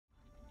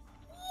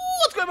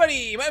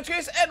everybody? My name's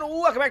Chris, and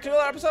welcome back to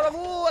another episode of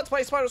Let's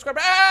Play Spider Square.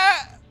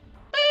 What's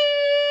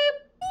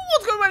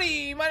going on,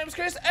 everybody? My name's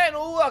Chris, and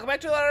welcome back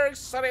to another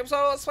exciting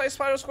episode of Let's Play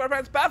Spider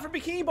SquarePants. Bad for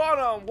Bikini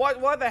Bottom.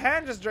 What? The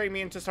hand just dragged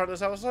me in to start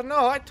this episode.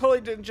 No, I totally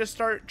didn't just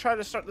try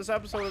to start this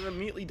episode and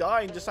immediately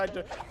die and decide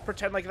to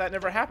pretend like that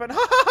never happened.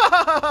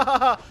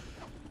 Oh,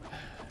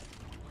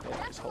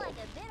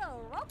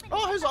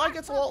 his eye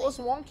gets a lot less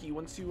wonky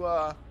once you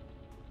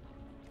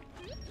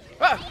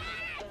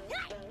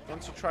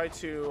once you try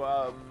to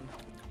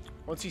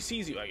once he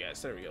sees you, I guess.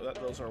 There we go.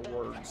 Those are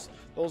words.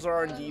 Those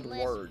are indeed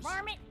words.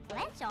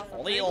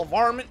 Little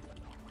varmint.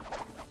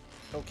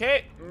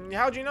 Okay,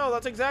 how'd you know?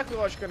 That's exactly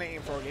what you're gonna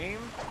aim for, game.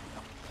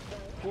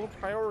 Cool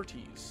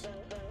priorities.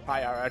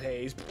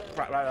 Priorities.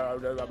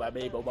 Priorities.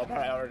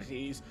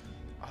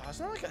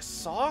 Isn't that like a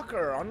sock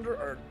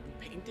or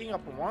painting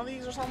up on one of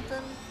these or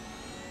something?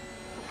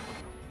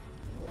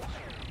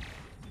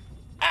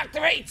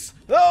 Activates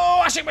the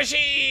washing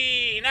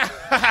machine!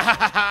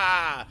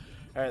 Alright,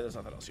 there's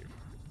nothing else here.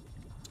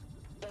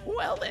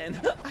 Well then,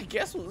 I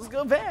guess we'll just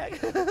go back.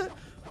 Oh,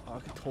 I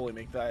could totally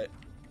make that.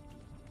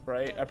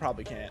 Right? I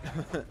probably can't.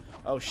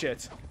 Oh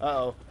shit.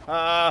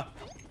 Uh-oh.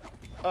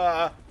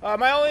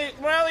 My only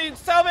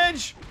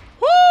salvage!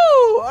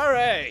 Woo!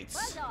 Alright.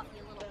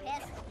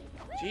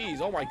 Jeez,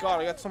 oh my god,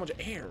 I got so much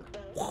air.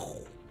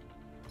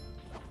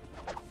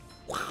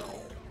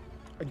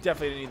 I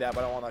definitely didn't need that,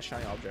 but I want that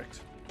shiny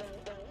object.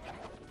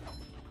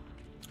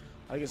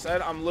 Like I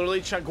said, I'm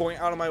literally going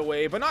out of my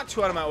way, but not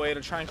too out of my way, to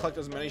try and collect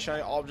as many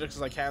shiny objects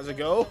as I can as I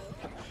go.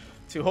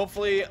 To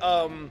hopefully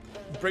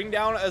bring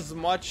down as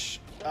much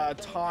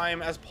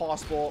time as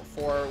possible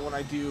for when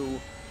I do...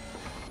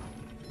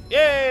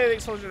 Yay! The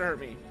explosion hurt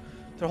me.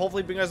 To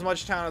hopefully bring as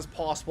much time as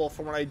possible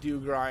for when I do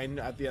grind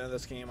at the end of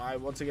this game.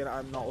 Once again,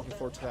 I'm not looking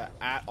forward to that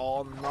at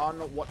all. None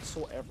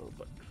whatsoever.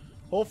 But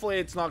hopefully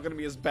it's not going to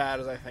be as bad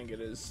as I think it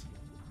is.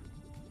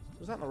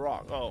 Was that in the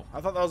rock? Oh, I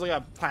thought that was like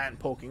a plant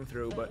poking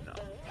through, but no.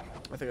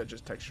 I think that's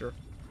just texture.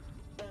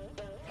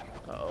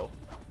 Uh-oh.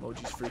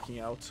 Moji's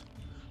freaking out.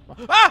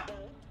 Ah!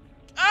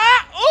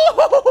 Ah!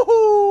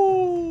 Oh!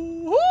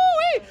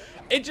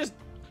 It just...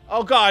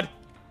 Oh, God.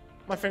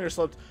 My finger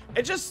slipped.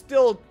 It just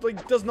still,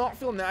 like, does not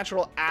feel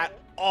natural at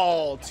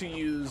all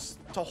to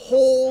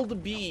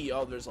hold B.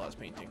 Oh, there's last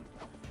painting.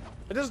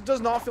 It just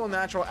does not feel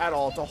natural at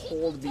all to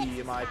hold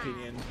B, in my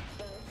opinion,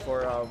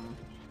 for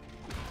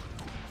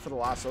the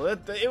lasso.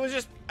 It was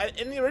just,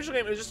 in the original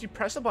game, it was just you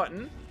press a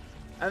button,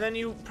 and then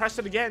you press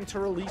it again to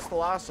release the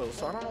lasso.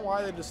 So I don't know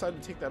why they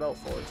decided to take that out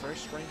for. It's very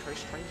strange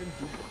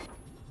indeed.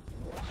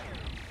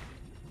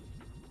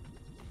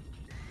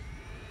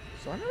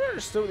 So I never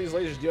understood what these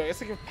lasers do. I guess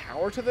they give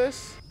power to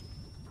this?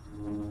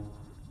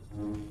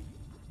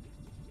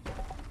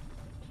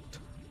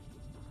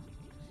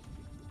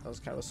 That was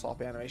kind of a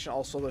sloppy animation.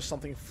 Also, there's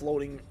something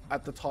floating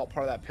at the top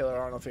part of that pillar.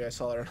 I don't know if you guys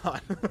saw that or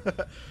not.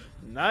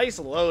 Nice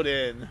load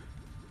in.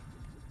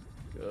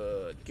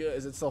 Good, good.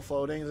 Is it still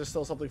floating? Is there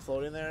still something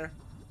floating there?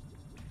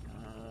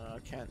 I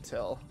can't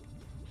tell.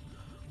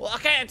 Well, I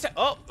can't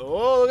tell.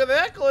 Oh, look at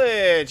that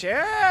glitch.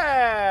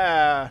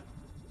 Yeah.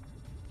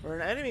 Where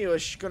an enemy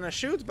was gonna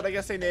shoot, but I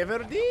guess they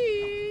never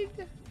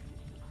did.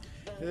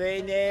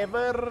 They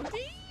never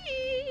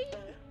did.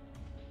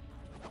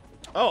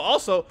 Oh,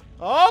 also,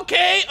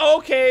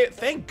 okay.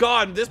 Thank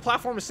God, this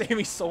platform has saved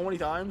me so many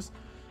times.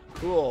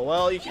 Cool.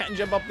 Well, you can't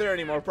jump up there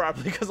anymore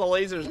properly because the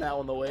laser's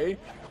now in the way.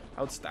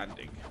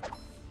 Outstanding.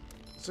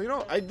 So, you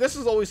know, this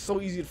is always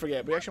so easy to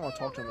forget, but we actually want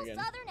to talk to him again.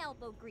 Southern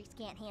elbow grease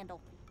can't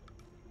handle.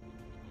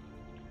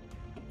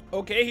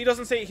 Okay, he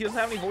doesn't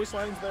have any voice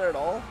lines there at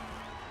all.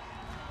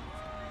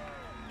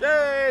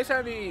 Yay,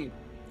 Sandy!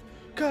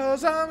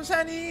 'Cause I'm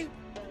Sandy.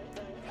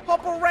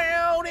 Hop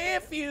around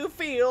if you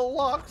feel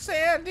like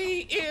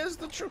Sandy is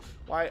the truth.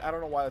 Why? I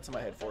don't know why that's in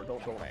my head for.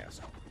 Don't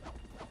ask.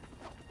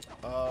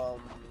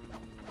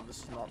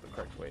 This is not the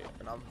correct way,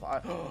 and I'm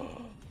fine. Oh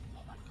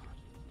my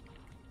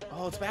god.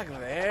 Oh, it's back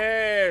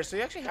there. So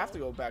you actually have to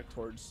go back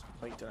towards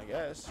Plankton, I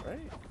guess,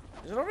 right?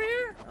 Is it over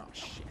here? Oh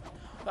shit.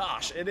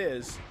 Gosh, it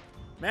is.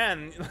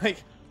 Man,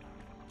 like,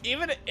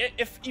 even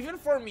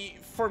for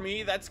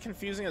me, that's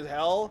confusing as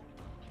hell.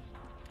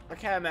 I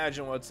can't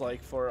imagine what it's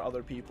like for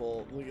other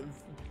people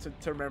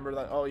to remember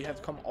that. Oh, you have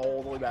to come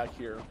all the way back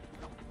here. Is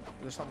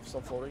there something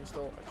still floating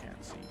still? I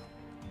can't see.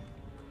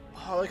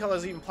 Oh, I like how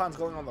there's even plants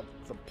going on the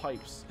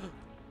pipes.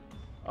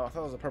 Oh, I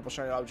thought it was a purple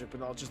shiny object, but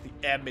no, it's just the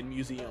Admin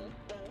Museum.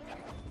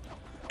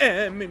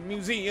 Admin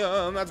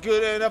Museum, that's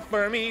good enough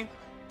for me.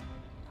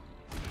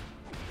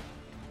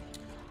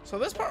 So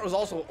this part was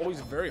also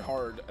always very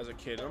hard as a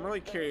kid. I'm really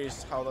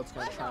curious how that's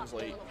going to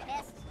translate.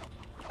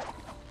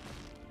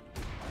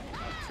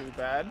 Not too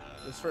bad.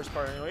 This first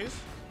part anyways.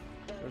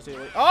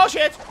 Oh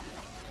shit!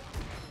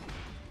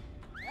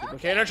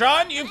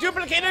 Duplicator-tron! You've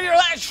duplicated your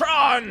last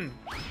Tron!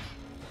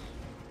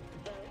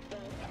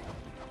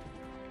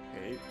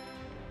 Okay.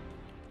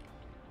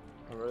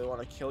 I really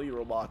want to kill you,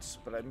 robots,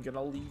 but I'm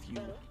gonna leave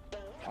you.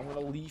 I'm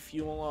gonna leave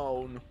you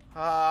alone.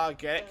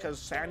 Get it? Because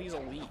Sandy's a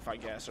leaf, I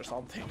guess, or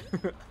something.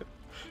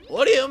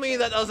 What do you mean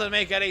that doesn't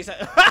make any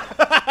sense?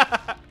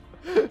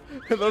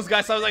 Those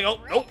guys, I was like, oh,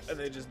 nope, and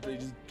they just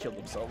killed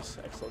themselves.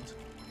 Excellent.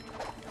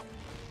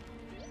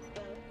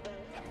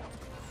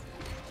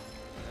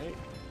 Alright,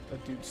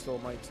 that dude still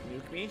might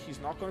nuke me.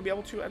 He's not going to be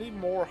able to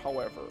anymore,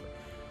 however.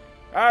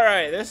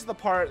 Alright, this is the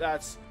part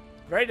that's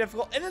very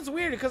difficult. And it's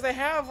weird because they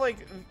have,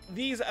 like,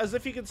 these as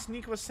if you could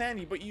sneak with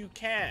Sandy, but you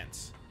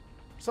can't.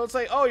 So it's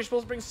like, oh, you're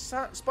supposed to bring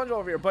SpongeBob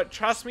over here. But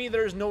trust me,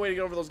 there's no way to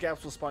get over those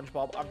gaps with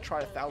SpongeBob. I've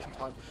tried 1,000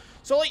 times.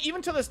 So, like,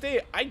 even to this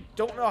day, I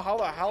don't know how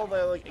the hell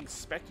they, like,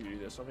 expect you to do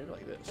this. So maybe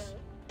like this.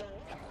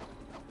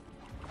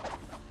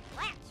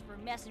 That's for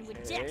messing with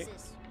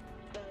Texas.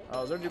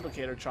 Oh, is there a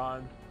duplicator,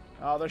 Chon?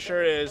 Oh, there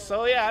sure is.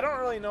 So, yeah, I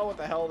don't really know what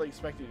the hell they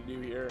expect you to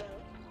do here.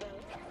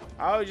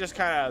 I would just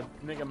kind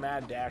of make a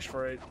mad dash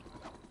for it.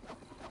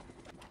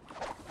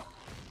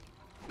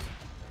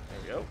 There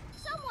we go.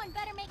 Someone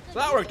better make So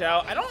that worked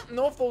out. I don't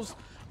know if those...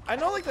 I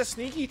know, like, the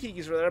sneaky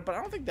tikis were there, but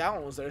I don't think that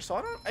one was there.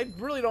 So I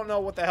really don't know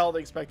what the hell they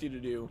expect you to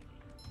do.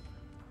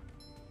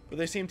 But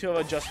they seem to have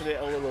adjusted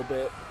it a little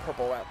bit.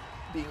 Purple lamp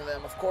being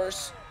them, of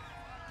course.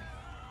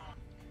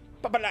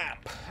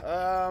 Ba-ba-lamp.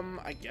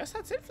 I guess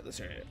that's it for this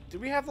area.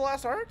 Did we have the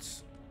last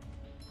arts?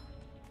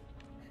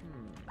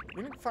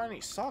 We didn't find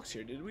any socks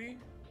here, did we?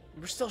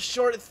 We're still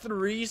short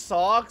 3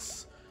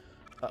 socks.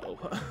 Uh-oh.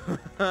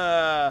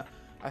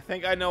 I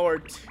think I know where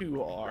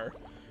 2 are.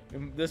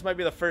 This might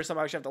be the first time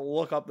I actually have to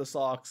look up the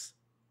socks.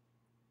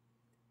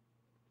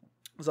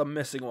 There's a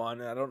missing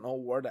one, and I don't know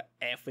where the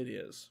F it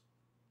is.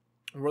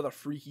 Where the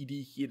freaky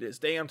deaky it is.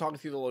 Dang, I'm talking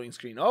through the loading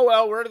screen. Oh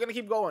well, we're gonna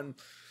keep going.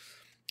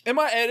 In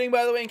my editing,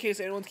 by the way, in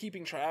case anyone's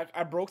keeping track,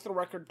 I broke the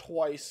record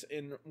twice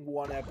in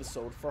one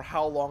episode for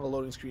how long a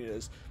loading screen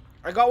is.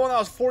 I got one that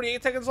was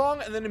 48 seconds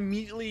long, and then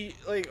immediately,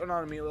 like, or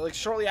not immediately, like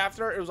shortly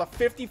after, it was a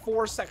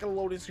 54-second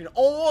loading screen.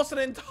 Almost an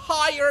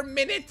entire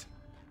minute!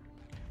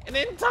 An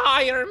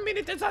entire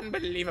minute! It's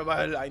unbelievable.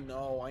 I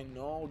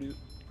know, dude.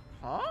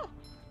 Huh?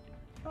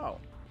 Oh.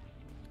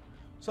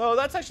 So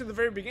that's actually the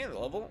very beginning of the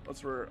level.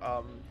 That's where,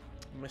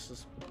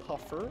 Mrs.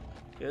 Puffer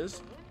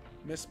is.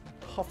 Miss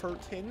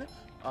Pufferton.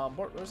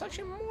 But there's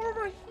actually more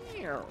over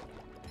here.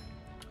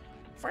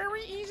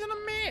 Very easy to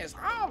miss.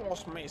 I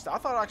almost missed. I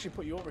thought I'd actually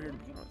put you over here to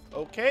begin with.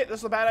 Okay, this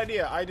is a bad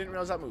idea. I didn't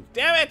realize that move.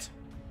 Damn it!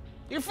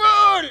 You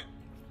fool!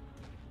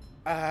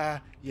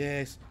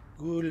 Yes.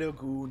 Good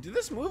lagoon. Did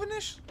this move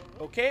initially?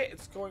 Okay,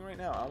 it's going right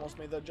now. I almost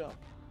made that jump.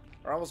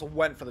 Or I almost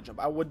went for the jump.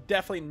 I would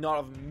definitely not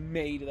have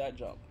made that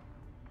jump.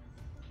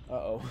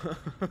 Uh-oh.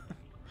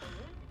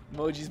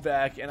 Moji's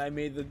back, and I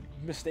made the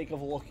mistake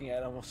of looking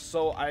at him.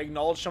 So I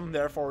acknowledged him,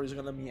 therefore he's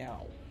gonna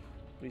meow.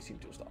 But he seemed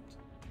to have stopped.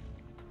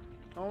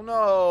 Oh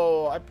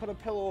no! I put a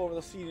pillow over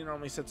the seat he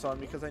normally sits on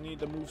because I need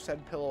to move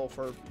said pillow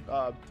for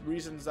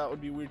reasons that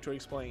would be weird to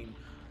explain.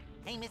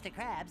 Hey, Mr.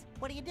 Krabs,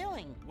 what are you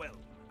doing? Well,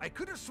 I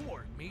could have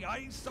sworn me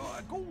eyes saw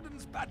a golden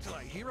spatula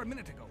here a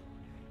minute ago,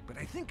 but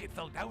I think it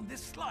fell down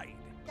this slide.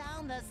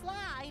 Down the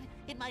slide?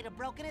 It might have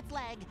broken its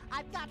leg.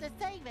 I've got to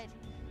save it.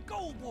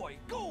 Go, boy,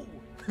 go!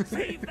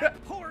 Save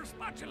that poor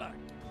spatula!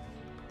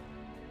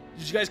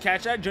 Did you guys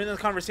catch that? During the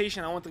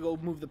conversation, I went to go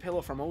move the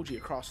pillow from Moji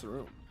across the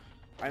room.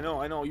 I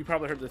know. You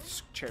probably heard the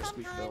chair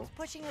squeak though.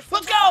 Let's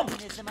go!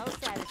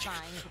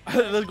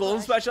 The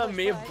golden spatula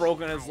may have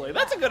broken his leg.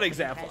 That's a good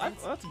example.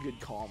 That's a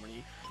good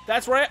comedy.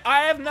 That's right.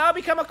 I have now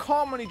become a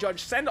comedy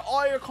judge. Send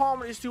all your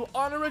comedies to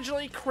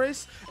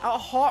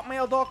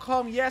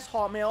UnoriginallyChris@hotmail.com. Yes,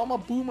 Hotmail. I'm a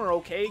boomer,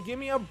 okay? Give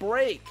me a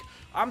break.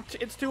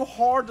 It's too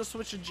hard to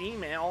switch to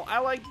Gmail. I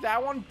like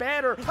that one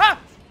better. Ha!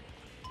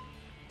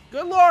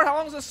 Good lord, how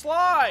long is this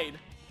slide?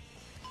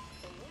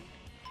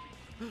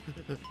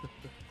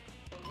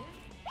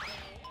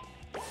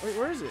 Wait,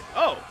 where is it?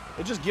 Oh,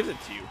 it just gives it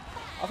to you.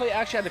 I thought you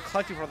actually had to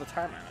collect it for the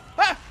timer.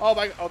 Ah! Oh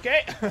my,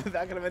 okay.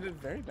 That could have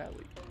ended very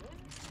badly.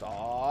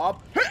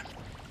 Stop.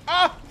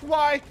 Ah!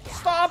 Why?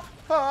 Stop!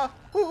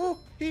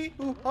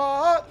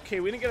 Okay,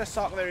 we didn't get a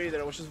sock there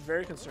either, which is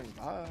very concerning.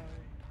 Bye.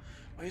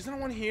 Wait, isn't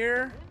there one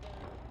here?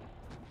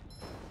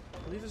 I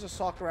believe there's a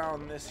sock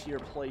around this here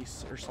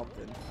place or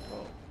something.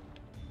 Oh.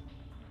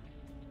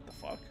 The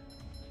fuck?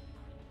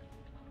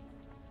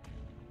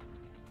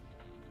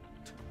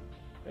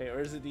 Wait,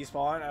 where does it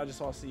despawn? I just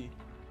want to see.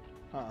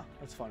 Huh,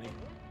 that's funny.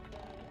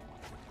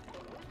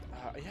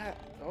 Yeah,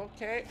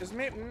 okay.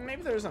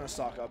 Maybe there isn't a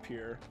sock up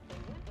here.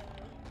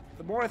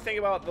 The more I think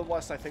about it, the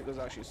less I think there's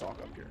actually a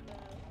sock up here.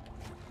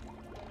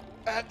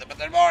 But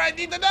there's more I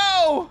need to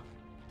know!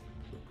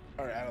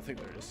 Alright, I don't think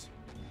there is.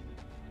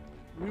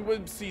 We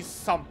would see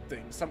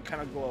something. Some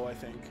kind of glow, I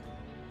think.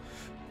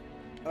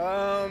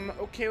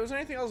 Okay, was there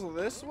anything else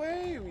this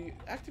way? We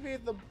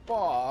activated the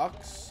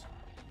box.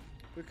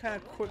 We kind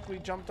of quickly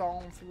jumped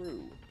on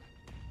through.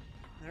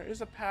 There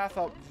is a path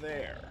up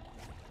there.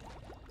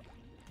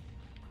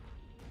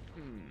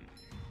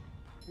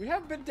 We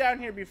have been down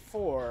here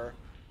before.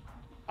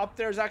 Up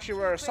there is actually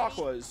where our sock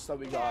was that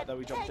we got, that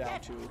we jumped down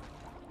to.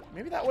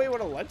 Maybe that way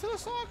would have led to the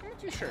sock? I'm not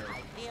too sure.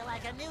 I feel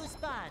like a new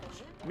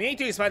sponge. Me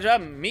too,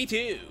 SpongeBob. Me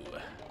too.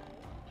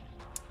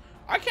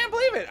 I can't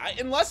believe it.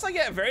 Unless I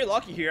get very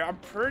lucky here, I'm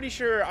pretty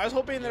sure. I was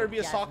hoping there would be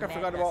a sock I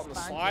forgot about on the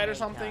slide or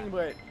something,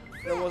 but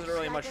there wasn't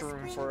really much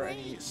room for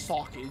any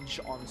sockage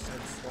on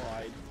said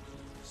slide.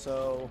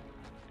 So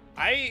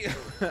I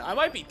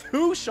might be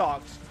two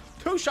shocks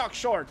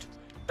short.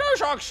 2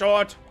 shocks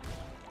short.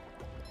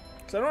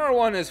 Cause I know where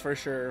one is for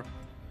sure.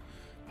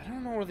 I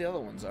don't know where the other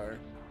ones are.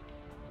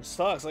 It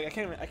sucks. Like I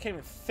can't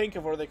even think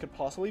of where they could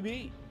possibly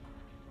be.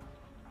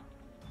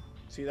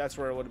 See, that's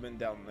where it would have been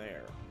down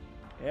there.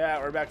 Yeah,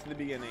 we're back to the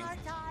beginning.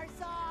 Tartar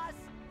sauce!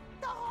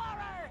 The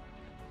horror!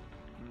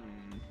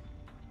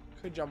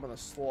 Could jump on the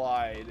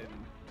slide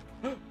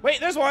and... Wait,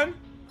 there's one!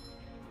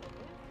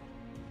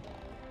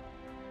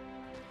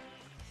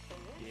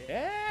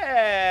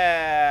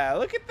 Yeah!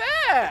 Look at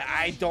that!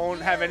 I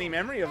don't have any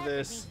memory of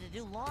this.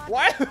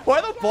 Why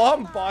the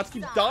bomb bots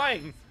keep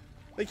dying?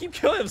 They keep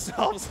killing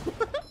themselves.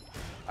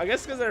 I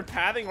guess because their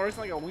pathing works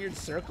like a weird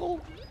circle?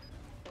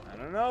 I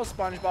don't know,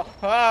 SpongeBob.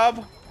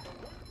 Hub!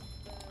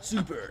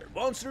 Super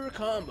monster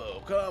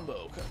combo.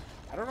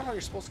 I don't know how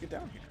you're supposed to get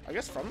down here. I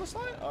guess from the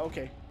slide? Oh,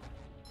 okay.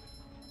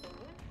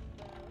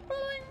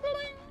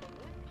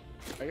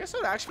 I guess it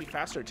would actually be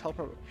faster to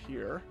teleport up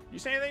here. You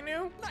say anything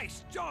new?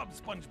 Nice job,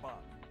 SpongeBob.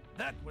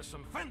 That was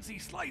some fancy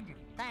sliding.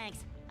 Thanks.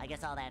 I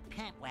guess all that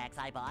pant wax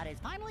I bought is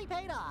finally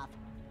paid off.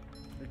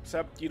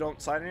 Except you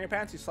don't slide on your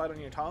pants, you slide on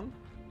your tongue.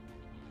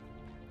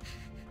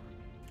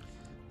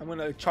 I'm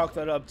gonna chalk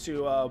that up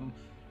to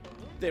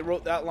they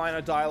wrote that line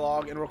of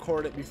dialogue and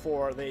recorded it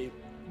before they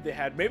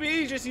had. Maybe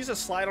he just used a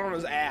slide on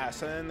his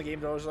ass, and then the game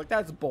developers were like,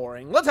 that's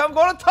boring. Let's have him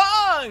go on a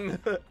tongue.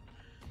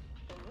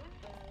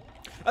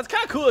 That's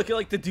kind of cool,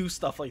 like to do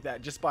stuff like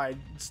that, just by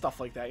stuff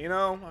like that, you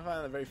know? I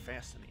find that very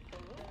fascinating.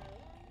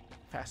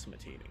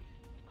 Fascinating.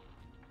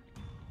 I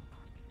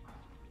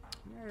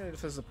wonder if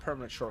this is a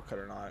permanent shortcut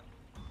or not.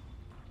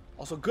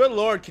 Also, good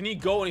lord, can he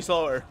go any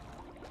slower?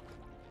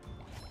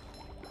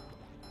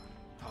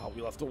 Oh,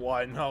 we left a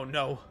one. Oh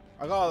no.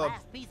 I got the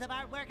Last piece of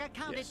artwork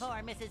accounted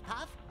for, Mrs.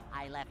 Puff.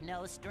 I left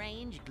no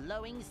strange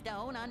glowing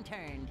stone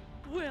unturned.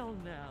 Well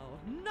now,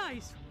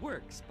 nice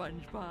work,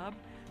 SpongeBob.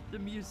 The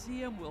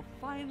museum will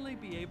finally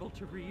be able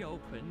to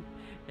reopen,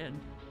 and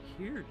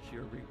here's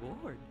your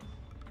reward.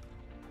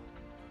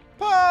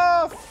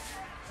 Puff!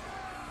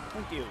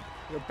 Thank you.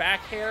 Your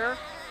back hair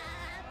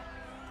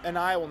and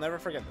I will never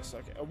forget this.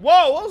 Okay.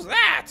 Whoa, what was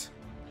that?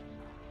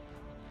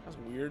 That's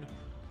weird.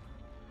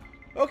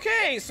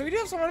 Okay, so we do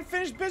have some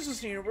unfinished business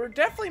here. We're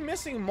definitely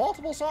missing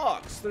multiple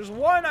socks. There's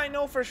one I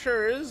know for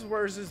sure is.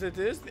 Where is it?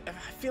 I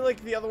feel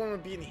like the other one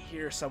would be in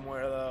here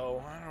somewhere,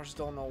 though. I just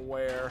don't know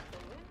where.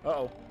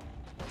 Uh-oh.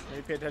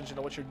 Maybe pay attention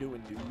to what you're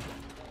doing, dude.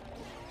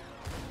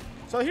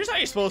 So here's how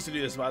you're supposed to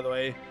do this, by the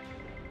way.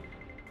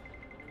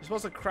 You're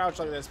supposed to crouch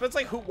like this. But it's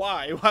like,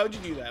 why? Why would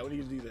you do that? When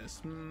you do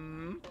this?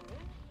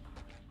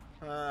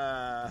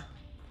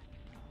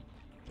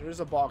 There's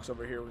a box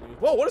over here.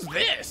 Whoa, what is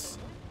this?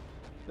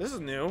 This is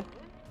new.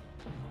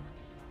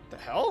 The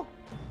hell?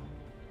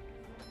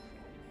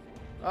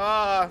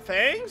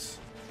 Thanks?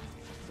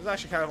 This is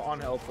actually kind of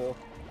unhelpful.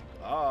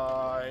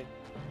 Bye.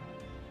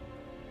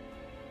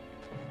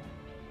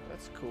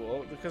 That's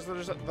cool, because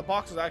the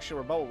box is actually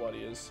where Bubble Buddy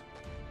is.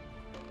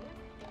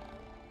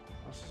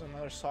 This is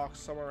another sock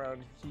somewhere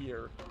around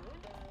here.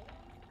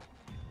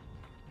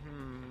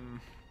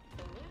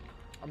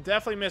 I'm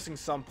definitely missing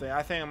something.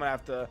 I think I'm gonna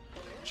have to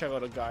check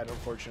out a guide,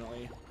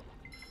 unfortunately.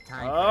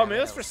 Oh, maybe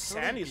that's for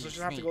Sandy, so she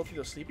doesn't have to go through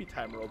the sleepy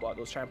time robot,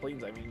 those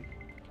trampolines, I mean.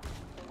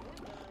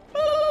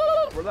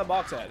 Where's that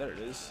box at? There it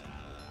is.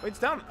 Wait, it's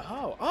down.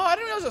 Oh, I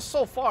didn't realize it was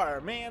so far,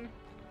 man.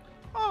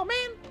 Oh,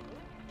 man.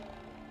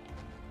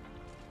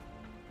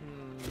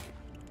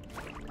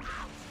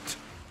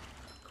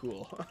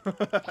 Cool.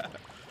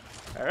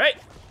 All right.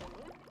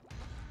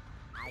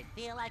 I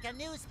feel like a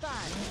new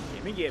sponge.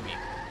 Gimme. Okay,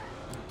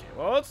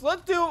 well,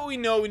 let's do what we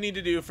know we need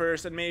to do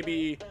first, and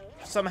maybe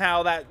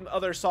somehow that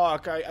other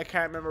sock, I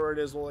can't remember where it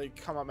is, will like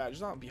come up. It's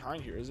not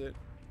behind here, is it?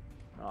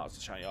 Oh, it's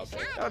a shiny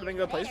object. That would have been a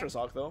good place for a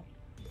sock, though.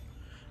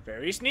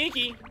 Very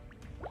sneaky.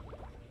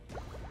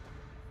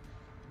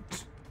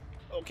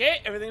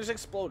 Okay, everything just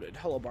exploded.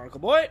 Hello,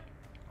 Barnacle Boy.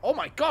 Oh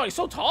my god, he's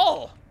so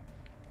tall.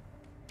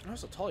 I know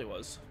how tall he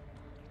was.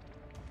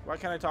 Why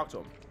can't I talk to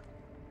him?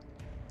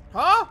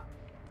 Huh?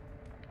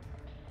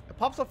 It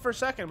pops up for a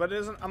second, but it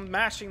isn't. I'm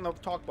mashing the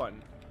talk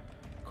button.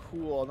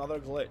 Cool, another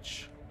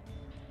glitch.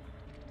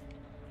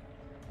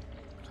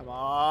 Come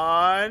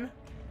on.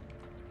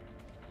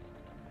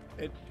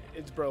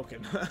 It's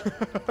broken.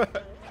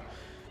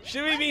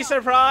 Should we be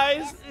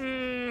surprised?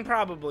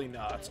 Probably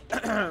not.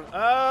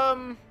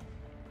 I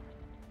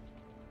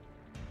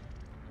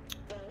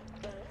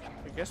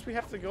guess we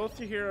have to go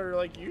through here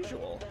like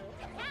usual.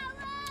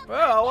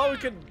 Well, we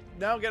could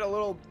now get a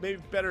little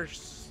maybe better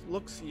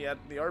look-see at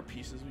the art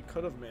pieces we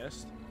could have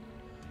missed.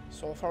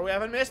 So far, we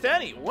haven't missed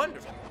any.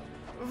 Wonderful.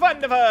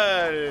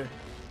 Wonderful!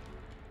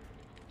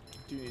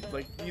 Dude,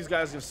 like, these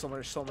guys give so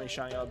many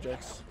shiny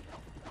objects.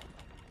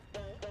 I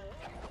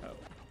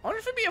wonder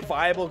if it'd be a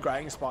viable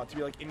grinding spot to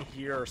be, like, in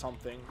here or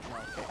something.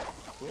 Okay,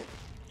 cool.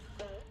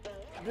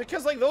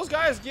 Because, like, those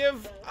guys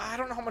give... I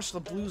don't know how much the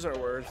blues are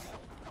worth.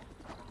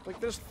 Like,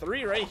 there's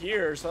 3 right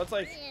here, so that's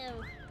like...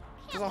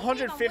 Ew. There's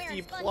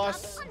 150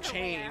 plus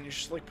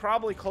change, like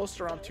probably close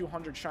to around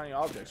 200 shiny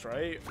objects,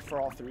 right? For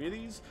all 3 of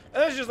these.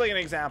 And that's just like an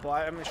example.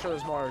 I'm sure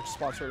there's more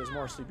spots where there's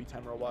more Sleepy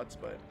Time robots,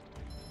 but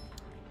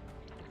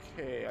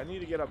okay, I need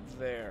to get up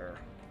there.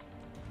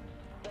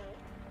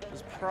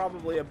 There's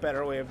probably a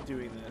better way of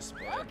doing this,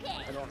 but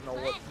I don't know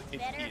what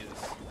it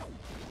is.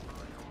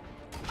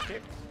 Okay.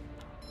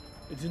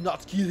 It did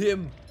not kill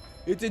him.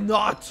 It did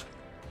not.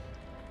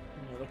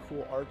 Any other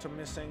cool art I'm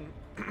missing?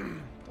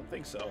 Don't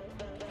think so.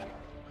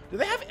 Do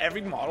they have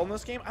every model in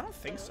this game? I don't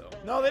think so.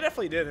 No, they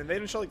definitely didn't. They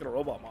didn't show like the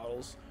robot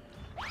models.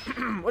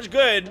 Which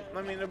good.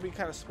 I mean, it'd be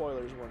kind of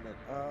spoilers, wouldn't it?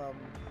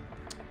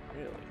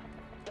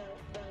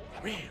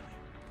 Really?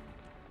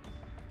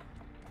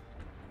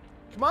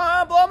 Come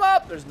on, blow him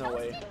up! There's no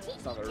way.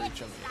 It's not gonna reach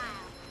him.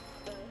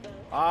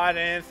 I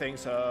didn't think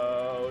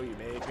so. You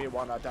make me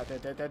wanna da da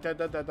da da da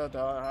da da da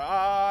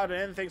da. I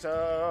didn't think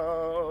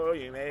so.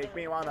 You make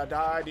me wanna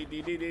die. Dee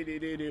dee dee dee dee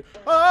dee dee.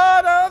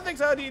 I don't think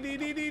so. Dee dee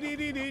dee dee dee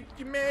dee dee.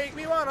 You make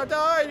me wanna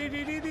die. Dee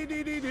dee dee dee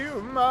dee dee dee.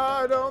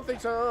 I don't think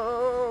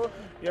so.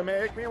 You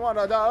make me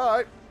wanna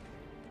die.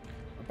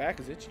 My back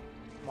is itchy.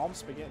 Mom's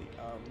spaghetti.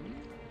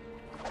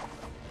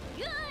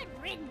 Good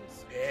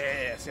riddance.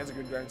 Yes, he has a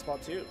good grinding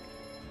spot too.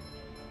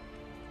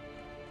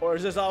 Or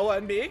is this all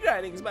one big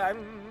grinding spot?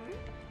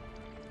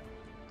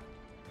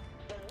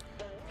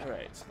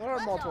 Alright, so there are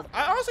multiple.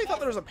 I honestly thought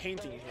there was a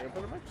painting in here,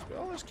 but it might just be.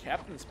 Oh, there's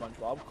Captain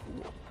SpongeBob.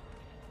 Cool.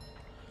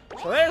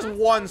 So there's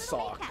one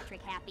sock.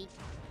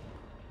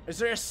 Is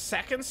there a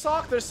second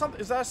sock? There's some.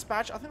 Is that a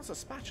spatula? I think it's a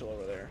spatula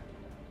over there.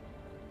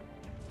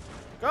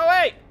 Go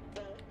away!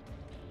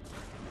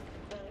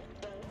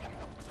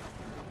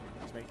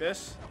 Let's make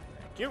this.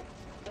 Thank you.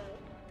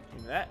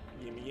 Give me that.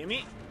 Gimme,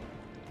 gimme.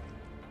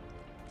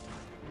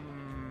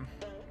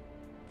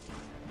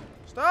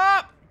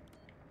 Stop!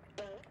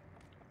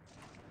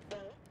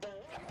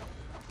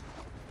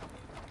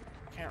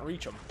 Can't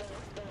reach him.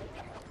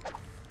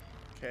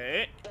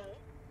 Okay.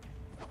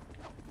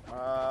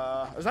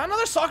 Is that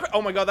another sock?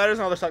 Oh my god, that is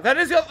another sock. That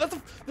is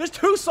there's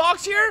 2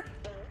 socks here?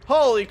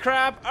 Holy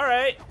crap.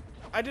 Alright.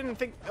 I didn't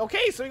think.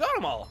 Okay, so we got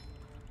them all.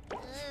 Ooh.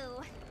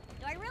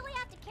 Do I really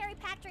have to carry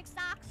Patrick's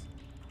socks?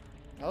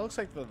 That looks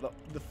like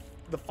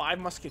the 5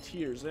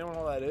 Musketeers. Does anyone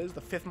know what that is?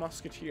 The 5th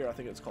Musketeer, I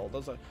think it's called.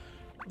 That's a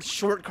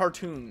short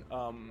cartoon.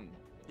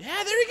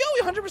 Yeah, there you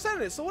go. We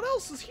 100%ed it. So what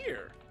else is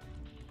here?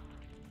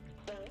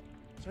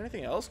 Is there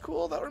anything else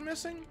cool that we're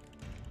missing?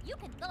 You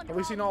can Have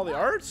we seen all the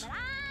arts? But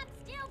I'm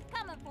still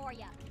coming for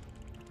you.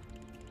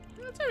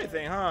 That's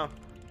everything, huh?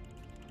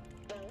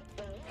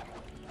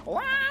 Well,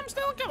 I'm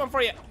still coming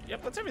for you.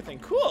 Yep, that's everything.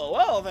 Cool.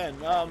 Well, then,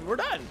 we're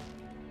done.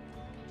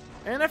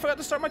 And I forgot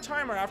to start my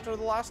timer after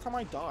the last time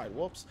I died.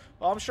 Whoops.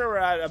 Well, I'm sure we're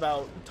at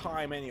about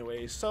time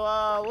anyway. So,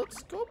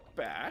 let's go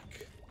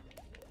back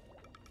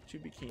to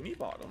Bikini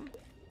Bottom.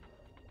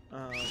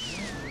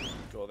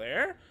 Go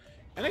there.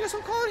 And I guess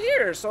I'll call it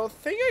here. So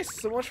thank you guys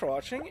so much for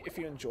watching. If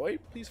you enjoyed,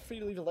 please feel free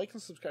to leave a like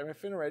and subscribe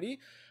if you're not already.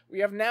 We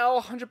have now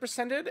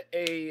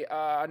 100%ed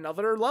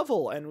another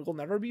level, and we will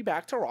never be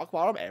back to rock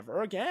bottom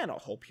ever again. I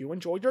hope you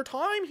enjoyed your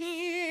time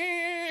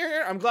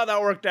here. I'm glad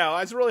that worked out.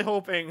 I was really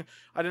hoping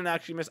I didn't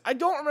actually miss. I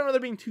don't remember there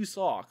being 2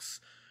 socks.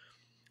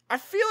 I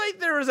feel like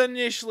there was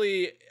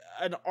initially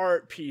an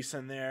art piece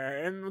in there,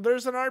 and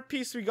there's an art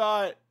piece we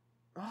got.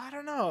 Oh, I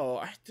don't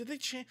know. Did they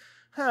change?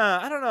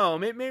 I don't know.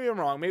 Maybe I'm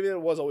wrong. Maybe there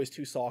was always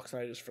 2 socks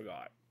and I just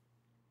forgot.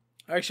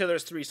 Actually,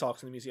 there's 3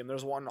 socks in the museum.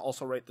 There's one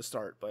also right at the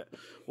start, but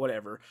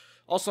whatever.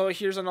 Also,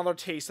 here's another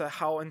taste of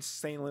how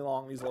insanely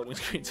long these loading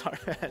screens are,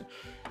 man.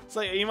 It's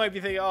like, you might be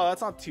thinking, oh,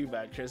 that's not too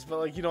bad, Chris, but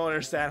like, you don't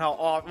understand how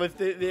often, if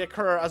they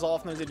occur as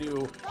often as they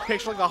do.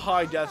 Picture like a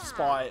high death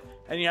spot,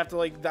 and you have to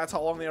like, that's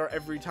how long they are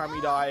every time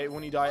you die,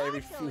 when you die every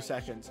few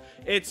seconds.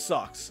 It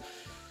sucks.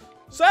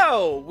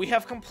 So, we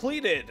have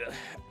completed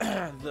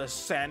the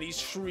Sandy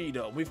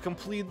Shredo. We've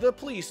completed the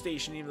police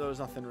station, even though there's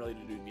nothing really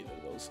to do with either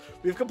of those.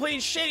 We've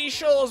completed Shady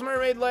Shoals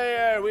Mermaid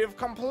Lair. We've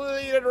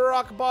completed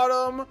Rock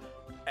Bottom.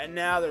 And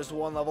now there's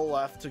 1 level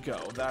left to go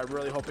that I'm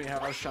really hoping to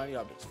have our shiny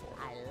objects for.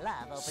 I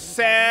love opening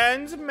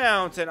Sand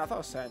Mountain. I thought it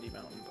was Sandy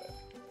Mountain, but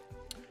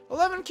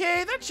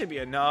 11K, that should be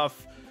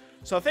enough.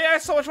 So thank you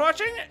guys so much for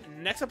watching.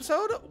 Next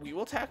episode, we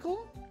will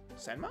tackle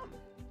Sand Mountain.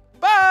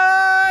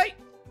 Bye!